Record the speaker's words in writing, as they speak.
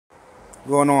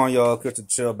Going on, y'all? Chris to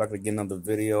Chill back again, another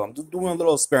video. I'm just doing a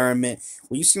little experiment.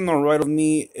 What you see on the right of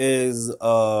me is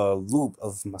a loop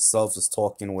of myself just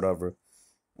talking or whatever,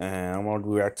 and I'm gonna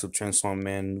react to Chainsaw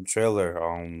Man new trailer.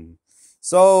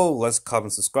 So let's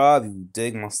comment, subscribe. You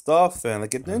dig my stuff, and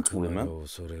let's get into it, man.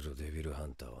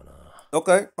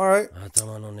 Okay, all right.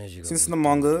 Since the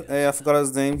manga, hey, I forgot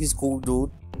his name. He's cool,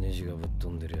 dude.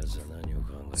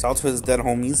 Shout out to his dead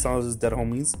homies. Shout out to his dead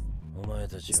homies.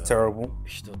 It's terrible.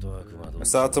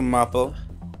 Shout out to Mappa.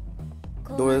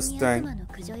 Do his thing.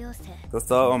 Good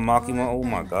stuff on Makima. Oh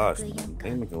my gosh.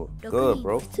 They make it look good,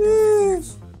 bro.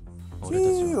 Jeez.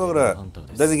 Jeez, look at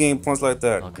that. Doesn't game points like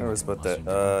that. I respect that.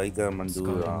 You got my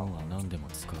dude.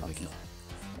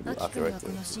 Aki right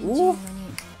there. Ooh.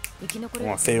 One of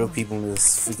my favorite people in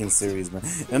this freaking series, man.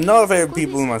 And another favorite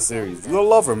people in my series. You're gonna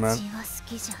love her, man.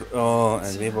 Oh,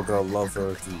 and people gonna love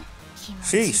her too.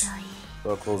 Sheesh.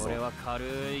 Close on.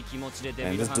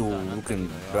 And this dude looking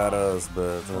badass,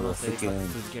 but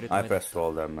freaking eye patch for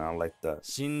all that, man. I like that.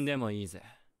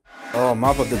 Oh,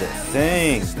 Mappa did a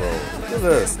thing, bro. Look at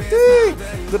this. Dang.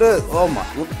 Look at this. Oh my,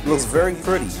 looks very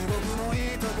pretty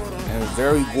and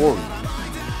very gory.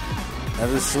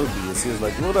 As it should be. It seems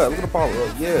like look at that. Look at the power.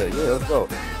 Oh, yeah, let's go.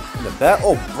 And the bat.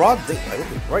 Oh, broad day. Like,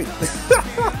 look at right.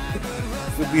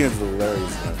 This being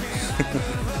hilarious, man.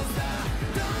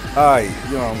 Alright,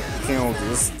 can't hold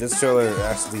this trailer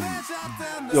actually.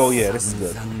 Oh yeah, this is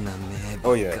good.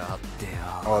 Oh yeah.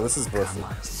 Oh, this is perfect.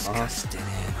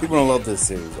 People don't love this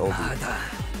series. Oh,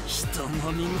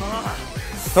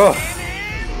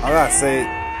 I gotta say,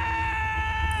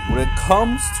 when it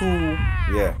comes to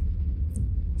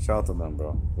shout out to them,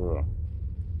 bro.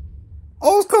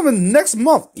 Oh, it's coming next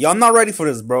month. Yeah, I'm not ready for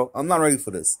this, bro. I'm not ready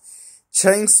for this.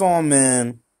 Chainsaw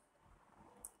Man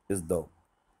is dope.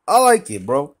 I like it,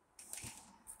 bro.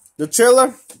 The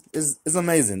trailer is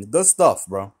amazing. Good stuff,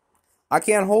 bro. I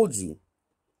can't hold you.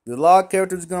 There's a lot of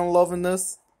characters you're gonna love in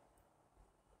this.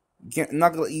 You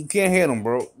can't hate them,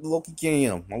 bro. Loki can't hate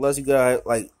them unless you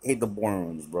gotta hate the boring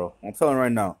ones, bro. I'm telling you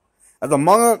right now. As a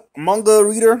manga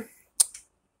reader,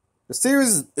 the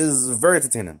series is very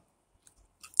entertaining.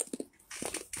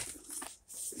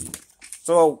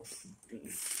 So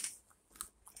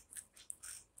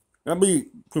that'll be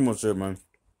pretty much it, man.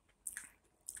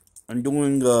 I'm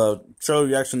doing a trailer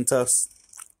reaction test.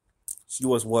 See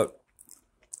what's what.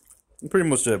 Pretty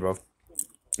much it, bro.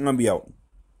 I'm gonna be out.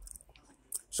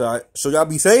 So y'all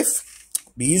be safe,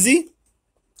 be easy,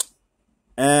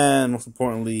 and most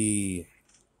importantly,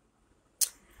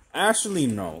 actually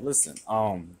no. Listen,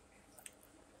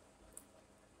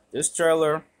 this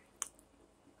trailer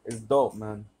is dope,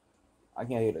 man. I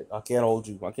can't hate it. I can't hold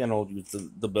you. It's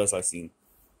the best I've seen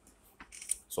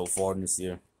so far this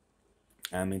year.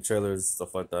 Anime trailers,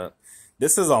 stuff like that.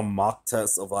 This is a mock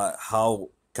test of how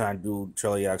can I do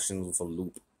trailer reactions with a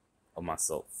loop of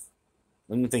myself.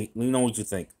 Let me know what you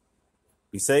think.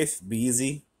 Be safe, be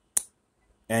easy,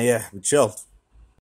 and yeah, be chilled.